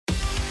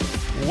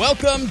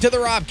Welcome to the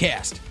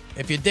Robcast.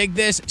 If you dig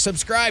this,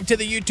 subscribe to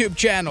the YouTube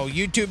channel,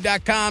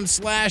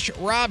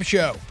 youtube.com/Rob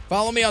Show.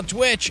 Follow me on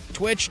Twitch,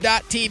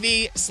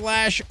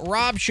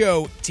 twitch.tv/Rob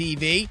Show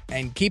TV.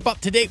 And keep up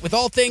to date with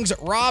all things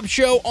Rob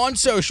Show on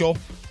social,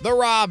 The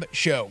Rob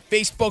Show,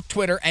 Facebook,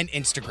 Twitter, and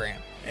Instagram.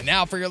 And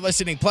now for your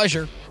listening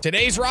pleasure,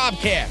 today's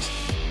Robcast.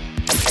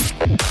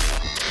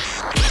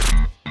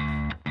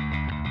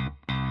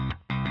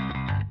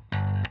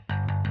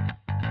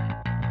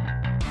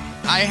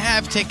 I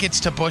have tickets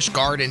to Busch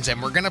Gardens, and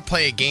we're going to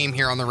play a game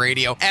here on the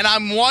radio, and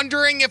I'm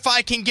wondering if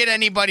I can get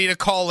anybody to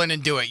call in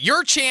and do it.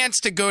 Your chance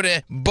to go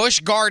to Busch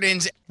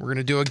Gardens. We're going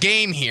to do a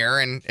game here,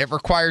 and it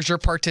requires your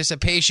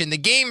participation. The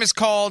game is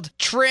called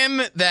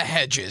Trim the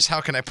Hedges. How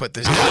can I put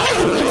this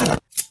down?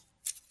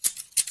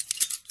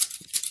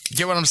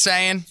 Get what I'm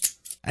saying?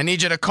 I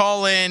need you to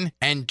call in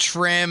and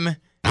trim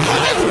the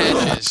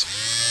hedges.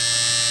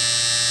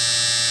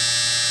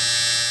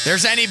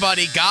 There's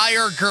anybody, guy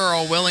or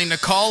girl, willing to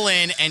call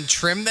in and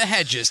trim the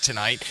hedges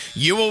tonight,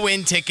 you will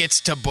win tickets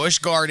to Busch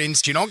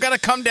Gardens. You don't got to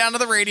come down to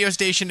the radio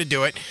station to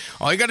do it.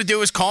 All you got to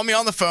do is call me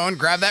on the phone,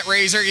 grab that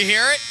razor, you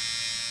hear it?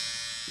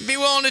 Be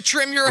willing to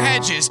trim your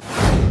hedges.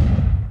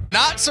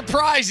 Not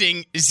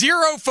surprising,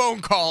 0 phone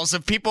calls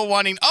of people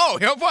wanting,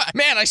 what?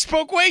 Man, I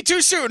spoke way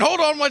too soon. Hold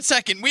on 1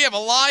 second. We have a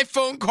live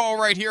phone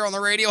call right here on the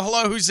radio.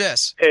 Hello, who's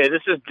this? Hey,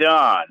 this is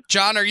John.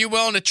 John, are you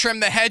willing to trim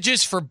the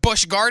hedges for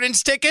Busch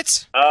Gardens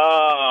tickets?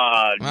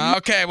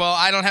 Okay, well,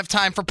 I don't have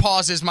time for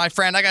pauses, my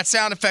friend. I got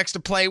sound effects to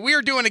play. We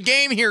are doing a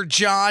game here,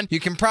 John. You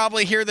can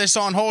probably hear this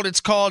on hold.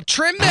 It's called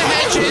Trim the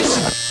Hedges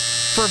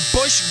for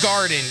Busch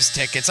Gardens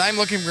tickets. I'm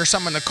looking for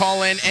someone to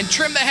call in and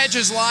trim the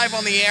hedges live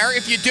on the air.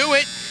 If you do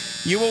it,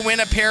 you will win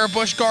a pair of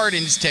Busch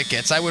Gardens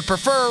tickets. I would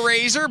prefer a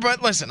razor,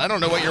 but listen, I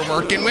don't know what you're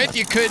working with.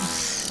 You could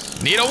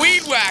need a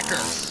weed whacker.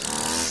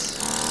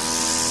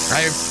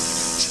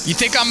 You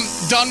think I'm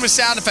done with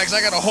sound effects?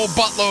 I got a whole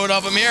buttload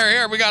of them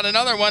here. We got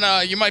another one.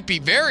 You might be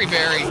very,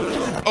 very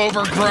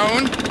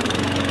overgrown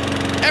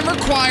and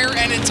require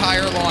an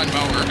entire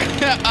lawnmower.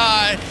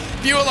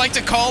 If you would like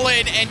to call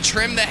in and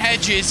trim the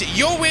hedges,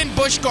 you'll win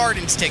Busch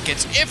Gardens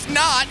tickets. If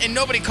not, and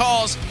nobody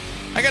calls,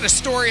 I got a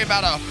story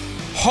about a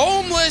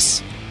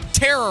homeless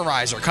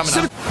terrorizer coming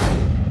up.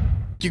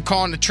 You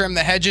calling to trim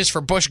the hedges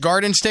for Busch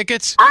Gardens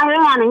tickets? I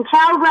am, and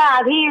tell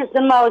Rob he is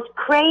the most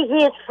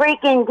craziest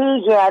freaking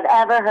DJ I've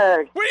ever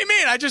heard. What do you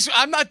mean?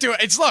 I'm not doing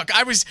it. Look,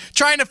 I was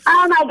trying to...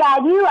 Oh my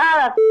God, you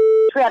are a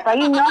trip. Are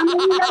you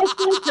normally like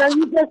this, or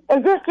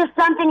is this just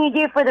something you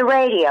do for the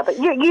radio? But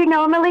you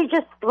normally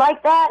just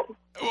like that?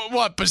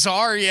 What,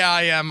 bizarre? Yeah,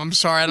 I am. I'm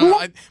sorry.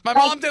 My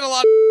mom did a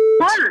lot of...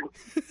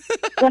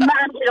 Your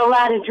mom did a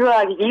lot of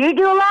drugs. Do you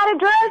do a lot of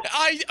drugs?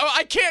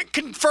 I can't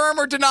confirm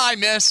or deny,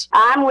 miss.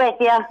 I'm with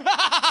you.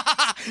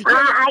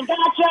 I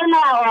got you on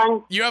that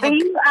one. You are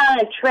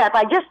a trip.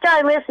 I just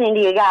started listening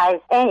to you guys,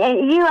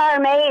 and you are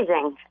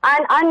amazing.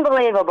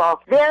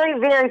 Unbelievable. Very,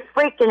 very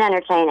freaking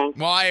entertaining.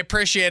 Well, I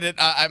appreciate it.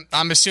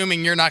 I'm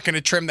assuming you're not going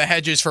to trim the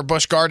hedges for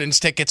Busch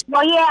Gardens tickets.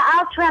 Well, yeah,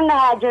 I'll trim the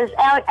hedges.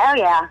 Oh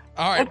yeah.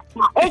 All right.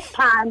 It's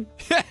time.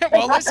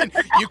 Well, listen,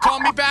 you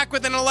call me back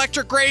with an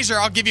electric razor,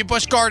 I'll give you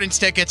Busch Gardens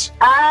tickets.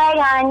 All right,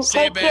 hon.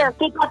 Take care.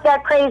 Keep up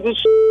that crazy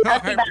shit. All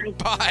right,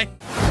 bye.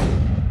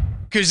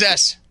 Who's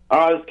this?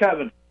 It's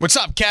Kevin. What's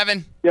up,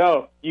 Kevin?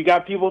 Yo, you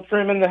got people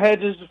trimming the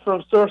hedges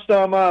from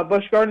some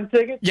Busch Garden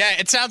tickets? Yeah,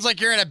 it sounds like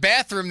you're in a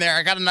bathroom there.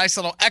 I got a nice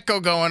little echo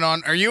going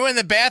on. Are you in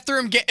the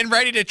bathroom getting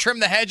ready to trim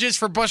the hedges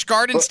for Busch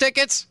Gardens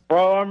tickets?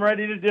 Bro, I'm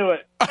ready to do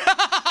it.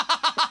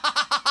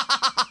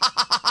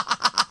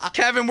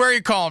 Kevin, where are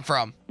you calling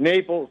from?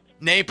 Naples.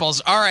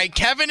 All right,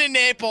 Kevin in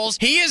Naples.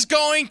 He is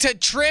going to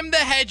trim the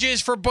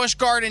hedges for Busch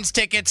Gardens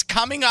tickets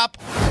coming up.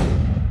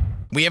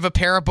 We have a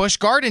pair of Busch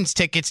Gardens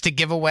tickets to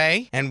give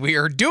away, and we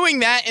are doing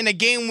that in a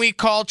game we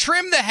call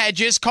Trim the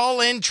Hedges.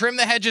 Call in, Trim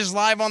the Hedges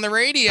live on the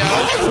radio.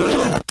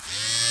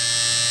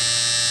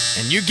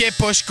 And you get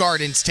Busch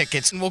Gardens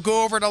tickets. And we'll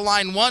go over to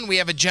line 1. We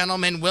have a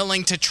gentleman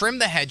willing to trim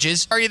the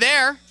hedges. Are you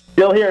there?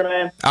 Still here,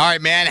 man. All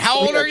right, man. How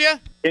old are you?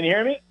 Can you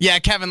hear me? Yeah,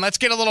 Kevin, let's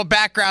get a little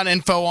background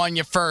info on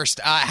you first.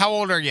 How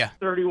old are you?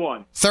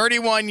 31.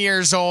 31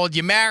 years old.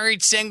 You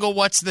married, single?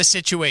 What's the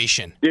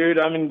situation? Dude,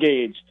 I'm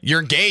engaged. You're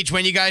engaged.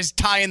 When you guys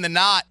tying the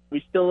knot?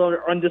 We still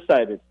are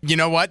undecided. You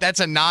know what? That's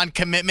a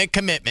non-commitment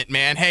commitment,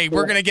 man. Hey,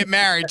 we're going to get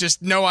married,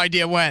 just no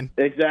idea when.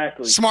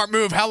 Exactly. Smart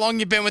move. How long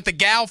you been with the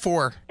gal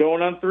for?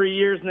 Going on 3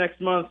 years next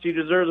month. She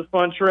deserves a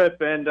fun trip,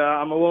 and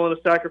I'm willing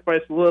to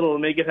sacrifice a little to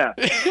make it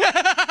happen.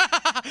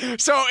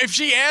 So if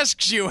she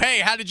asks you, hey,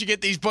 how did you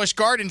get these Busch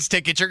Gardens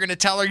tickets, you're going to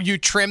tell her you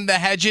trimmed the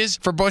hedges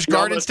for Busch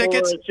Gardens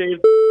tickets?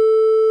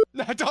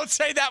 No, don't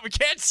say that. We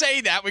can't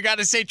say that. We got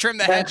to say trim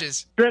the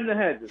hedges. Trim the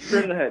hedges.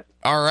 Trim the hedges.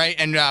 All right,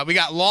 and we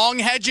got long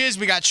hedges.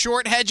 We got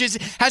short hedges.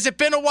 Has it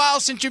been a while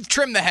since you've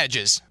trimmed the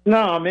hedges?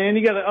 No, man.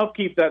 You got to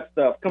upkeep that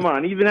stuff. Come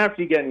on, even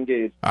after you get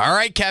engaged. All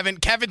right, Kevin.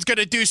 Kevin's going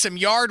to do some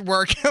yard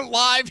work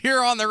live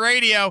here on the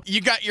radio.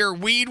 You got your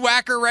weed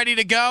whacker ready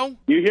to go?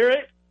 You hear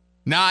it?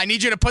 Nah, I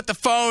need you to put the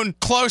phone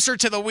closer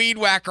to the weed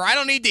whacker. I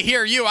don't need to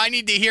hear you. I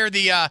need to hear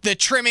the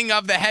trimming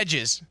of the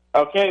hedges.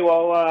 Okay,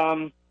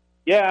 well,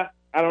 Yeah,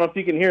 I don't know if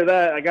you can hear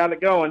that. I got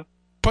it going.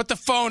 Put the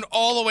phone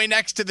all the way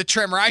next to the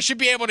trimmer. I should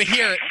be able to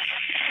hear it.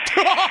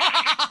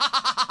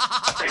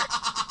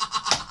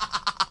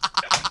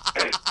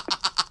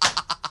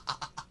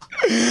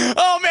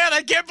 Oh, man,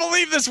 I can't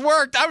believe this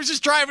worked. I was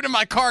just driving in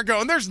my car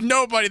going, there's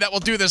nobody that will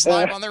do this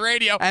live on the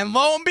radio. And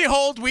lo and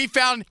behold, we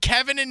found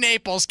Kevin in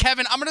Naples.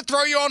 Kevin, I'm going to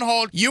throw you on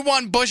hold. You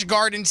won Busch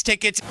Gardens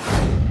tickets.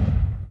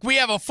 We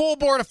have a full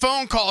board of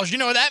phone calls. You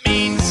know what that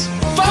means?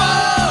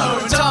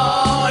 Phones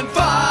on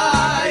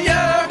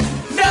fire.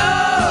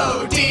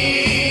 No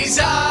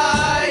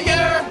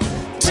desire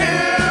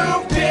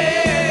to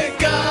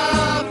pick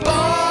up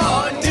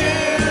on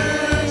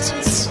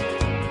dudes.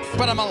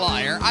 But I'm a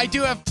liar. I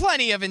do have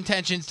plenty of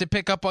intentions to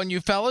pick up on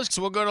you fellas,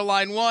 so we'll go to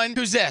line one.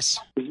 Who's this?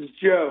 This is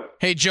Joe.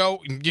 Hey,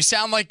 Joe, you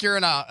sound like you're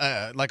in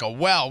a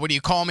well. What, do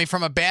you call me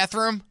from a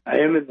bathroom? I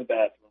am in the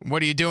bathroom.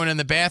 What are you doing in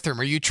the bathroom?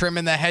 Are you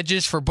trimming the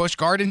hedges for Busch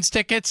Gardens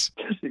tickets?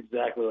 That's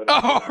exactly what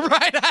I'm doing.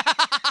 Right.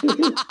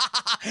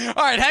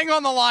 All right, hang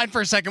on the line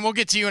for a second. We'll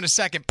get to you in a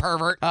second,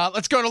 pervert.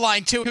 Let's go to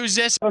line two. Who's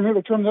this? I'm here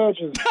to trim the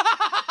hedges.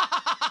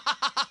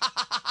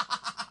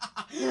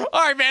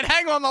 All right, man,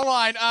 hang on the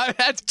line.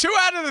 That's 2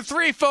 out of the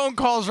 3 phone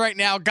calls right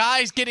now.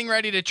 Guys getting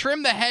ready to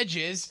trim the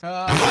hedges.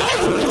 I'm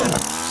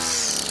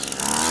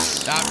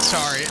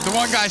sorry. The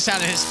one guy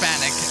sounded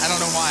Hispanic. I don't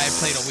know why I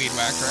played a weed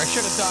whacker. I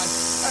should have done.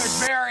 That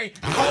was very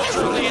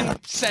culturally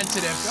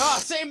insensitive. Oh,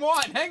 same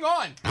one. Hang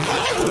on.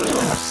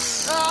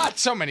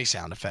 So many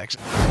sound effects.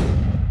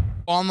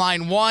 On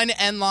line 1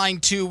 and line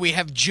 2, we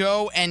have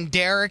Joe and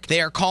Derek.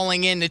 They are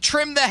calling in to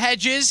trim the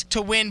hedges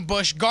to win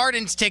Busch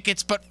Gardens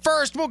tickets. But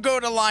first, we'll go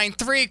to line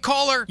 3.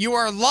 Caller, you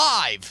are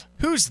live.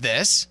 Who's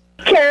this?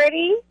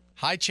 Charity.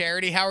 Hi,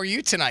 Charity. How are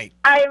you tonight?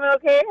 I'm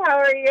okay. How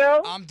are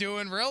you? I'm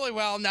doing really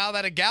well now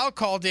that a gal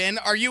called in.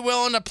 Are you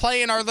willing to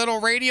play in our little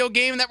radio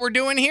game that we're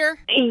doing here?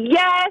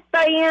 Yes,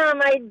 I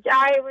am. I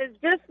was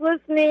just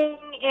listening,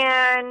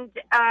 and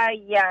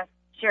yes,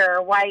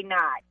 sure. Why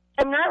not?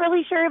 I'm not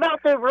really sure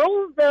about the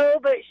rules, though,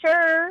 but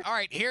sure. All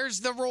right, here's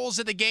the rules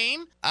of the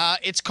game.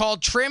 It's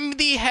called Trim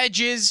the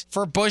Hedges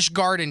for Busch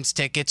Gardens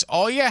tickets.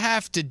 All you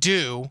have to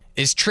do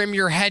is trim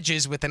your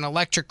hedges with an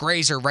electric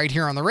razor right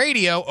here on the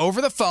radio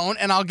over the phone,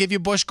 and I'll give you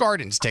Busch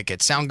Gardens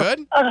tickets. Sound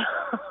good?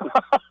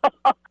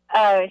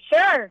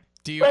 Sure.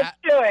 Let's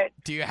do it.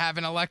 Do you have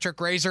an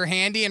electric razor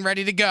handy and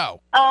ready to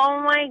go? No,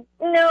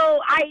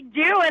 I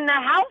do. In the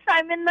house,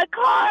 I'm in the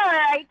car.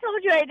 I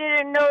told you I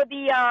didn't know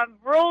the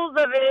rules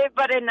of it,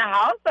 but in the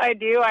house I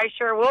do. I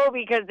sure will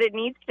because it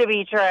needs to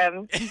be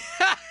trimmed.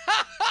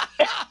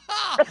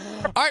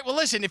 All right, well,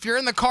 listen, if you're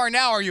in the car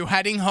now, are you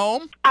heading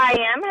home? I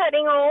am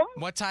heading home.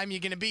 What time are you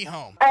going to be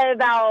home?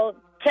 About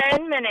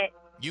 10 minutes.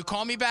 You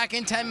call me back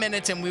in 10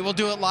 minutes, and we will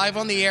do it live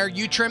on the air.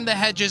 You trim the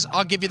hedges.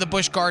 I'll give you the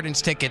Busch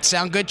Gardens tickets.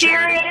 Sound good,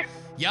 Charity? Serious?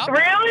 Yep.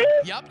 Really?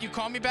 Yep. You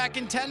call me back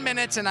in 10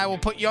 minutes, and I will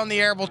put you on the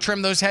air. We'll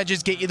trim those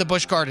hedges, get you the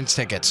Busch Gardens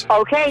tickets.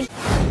 Okay.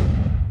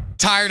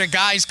 Tired of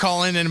guys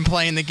calling in and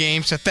playing the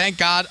game, so thank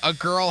God a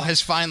girl has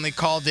finally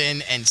called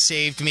in and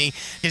saved me.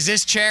 Is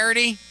this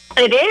Charity?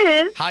 It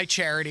is. Hi,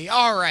 Charity.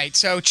 All right,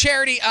 so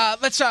Charity,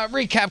 let's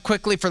recap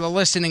quickly for the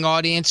listening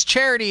audience.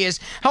 Charity is,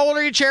 how old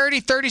are you,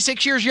 Charity?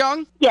 36 years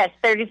young? Yes,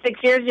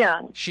 36 years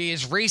young. She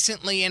is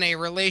recently in a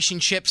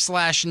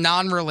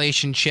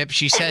relationship/non-relationship.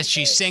 She says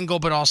she's single,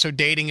 but also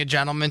dating a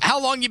gentleman.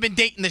 How long you been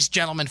dating this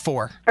gentleman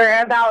for? For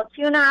about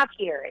 2.5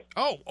 years.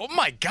 Oh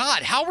my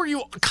God. How were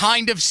you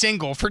kind of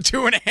single for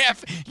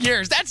 2.5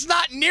 years? That's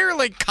not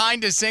nearly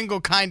kind of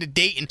single, kind of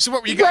dating. So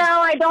what were you guys?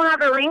 Well, I don't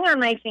have a ring on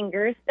my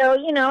finger, so,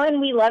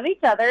 and we love each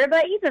other,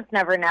 but you just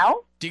never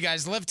know. Do you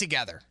guys live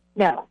together?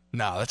 No.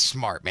 No, that's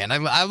smart, man.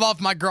 I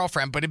love my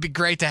girlfriend, but it'd be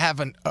great to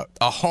have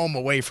a home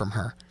away from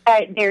her.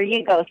 There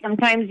you go.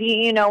 Sometimes,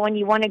 when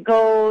you want to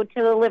go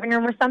to the living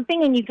room or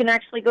something and you can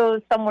actually go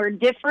somewhere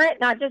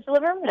different, not just the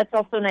living room, that's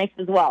also nice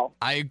as well.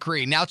 I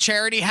agree. Now,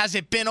 Charity, has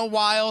it been a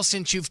while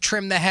since you've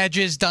trimmed the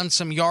hedges, done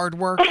some yard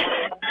work?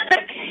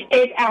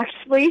 It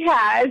actually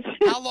has.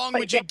 How long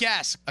would you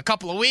guess? A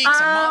couple of weeks?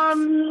 A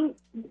month?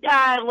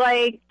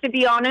 To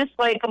be honest,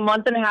 a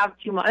month and a half,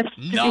 2 months.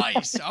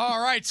 Nice.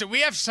 All right. So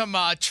we have some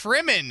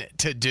trimming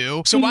to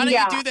do. So why don't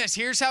you do this?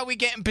 Here's how we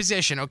get in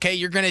position, okay?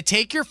 You're going to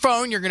take your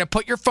phone. You're going to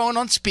put your phone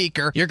on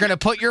speaker. You're going to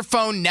put your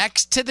phone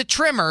next to the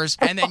trimmers,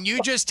 and then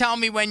you just tell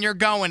me when you're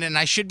going, and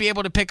I should be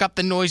able to pick up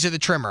the noise of the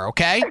trimmer,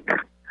 okay?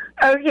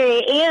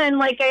 Okay, and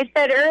like I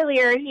said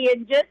earlier, he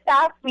had just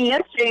asked me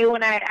yesterday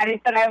when I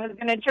said I was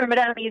going to trim it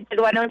up. He said,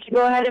 why don't you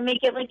go ahead and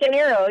make it like an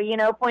arrow,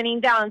 pointing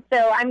down.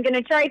 So I'm going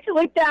to try to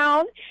look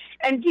down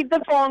and keep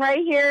the phone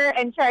right here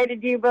and try to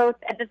do both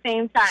at the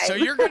same time. So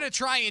you're going to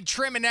try and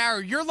trim an arrow.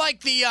 You're like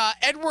the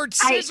Edward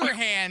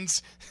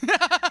Scissorhands.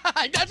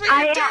 That's what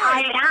you're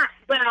doing.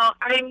 Well,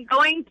 I'm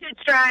going to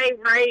try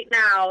right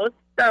now,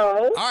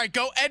 so. All right,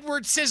 go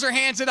Edward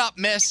Scissorhands it up,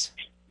 miss.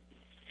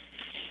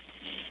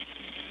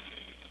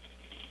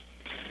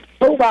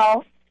 Oh,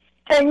 well.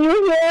 Can you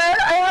hear it?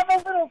 I have a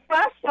little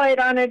flashlight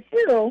on it,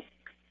 too.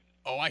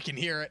 Oh, I can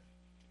hear it.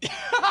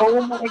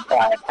 Oh, my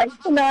God. I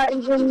cannot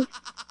even...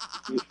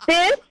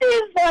 This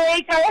is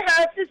I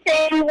have to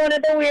say, one one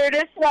of the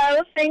weirdest,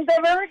 wildest things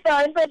I've ever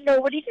done, but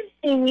nobody can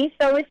see me,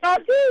 so it's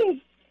not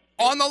big.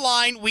 On the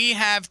line, we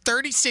have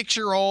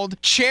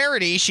 36-year-old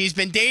Charity. She's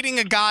been dating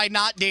a guy,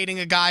 not dating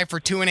a guy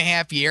for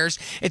 2.5 years.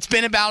 It's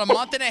been about a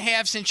month and a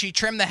half since she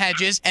trimmed the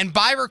hedges, and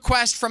by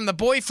request from the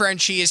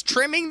boyfriend, she is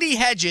trimming the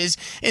hedges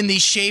in the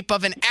shape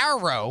of an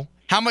arrow.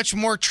 How much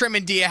more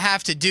trimming do you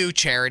have to do,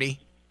 Charity?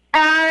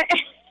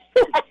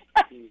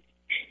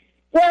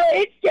 Well,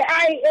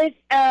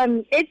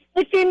 it's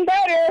looking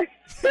better.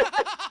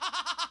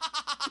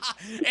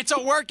 It's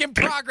a work in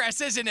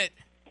progress, isn't it?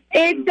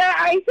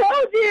 I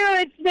told you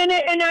it's been,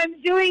 and I'm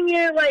doing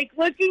it like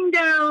looking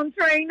down,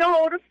 trying to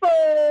hold a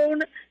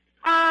phone.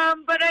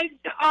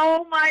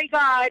 Oh my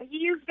God,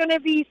 he's gonna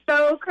be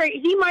so crazy.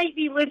 He might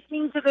be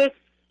listening to this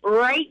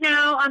right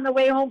now on the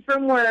way home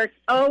from work.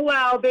 Oh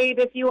wow, babe,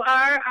 if you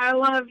are, I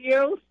love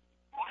you.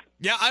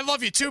 Yeah, I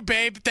love you too,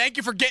 babe. Thank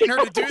you for getting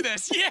her to do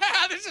this. Yeah,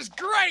 this is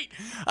great.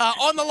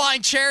 On the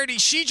line, Charity,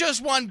 she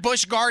just won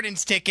Busch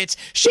Gardens tickets.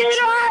 She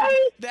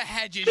trimmed the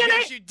hedges.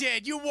 Yes, you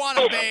did. You won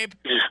them, babe.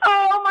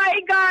 Oh, my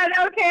God.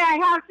 Okay, I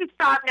have to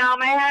stop now.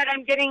 My head,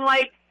 I'm getting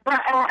like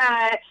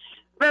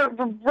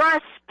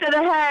rust to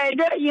the head,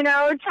 you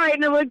know,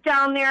 trying to look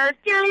down there.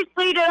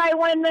 Seriously, did I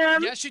win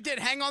them? Yes, you did.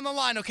 Hang on the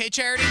line, okay,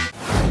 Charity?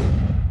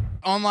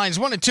 On lines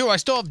 1 and 2, I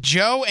still have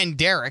Joe and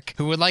Derek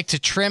who would like to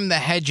trim the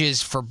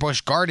hedges for Busch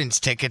Gardens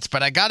tickets,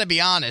 but I got to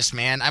be honest,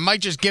 man. I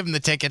might just give them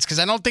the tickets because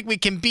I don't think we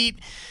can beat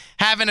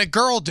having a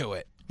girl do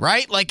it,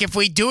 right? Like if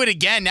we do it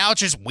again, now it's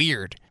just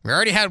weird. We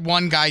already had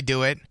one guy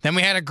do it, then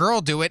we had a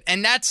girl do it,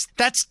 and that's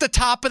the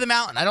top of the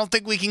mountain. I don't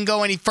think we can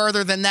go any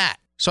further than that.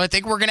 So I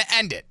think we're going to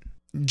end it.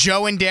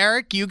 Joe and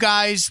Derek, you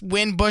guys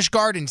win Busch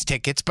Gardens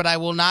tickets, but I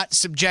will not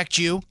subject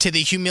you to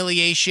the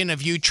humiliation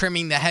of you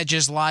trimming the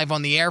hedges live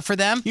on the air for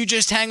them. You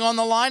just hang on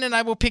the line and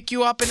I will pick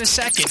you up in a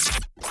second.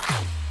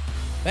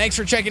 Thanks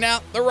for checking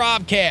out the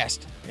Robcast.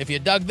 If you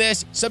dug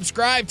this,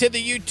 subscribe to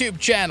the YouTube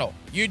channel,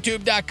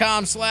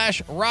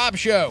 youtube.com/Rob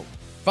Show.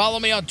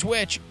 Follow me on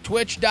Twitch,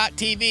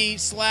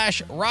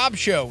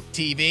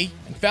 twitch.tv/RobShowTV.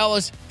 And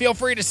fellas, feel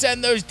free to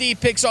send those D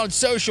pics on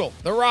social,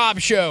 The Rob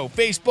Show,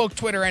 Facebook,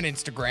 Twitter, and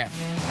Instagram.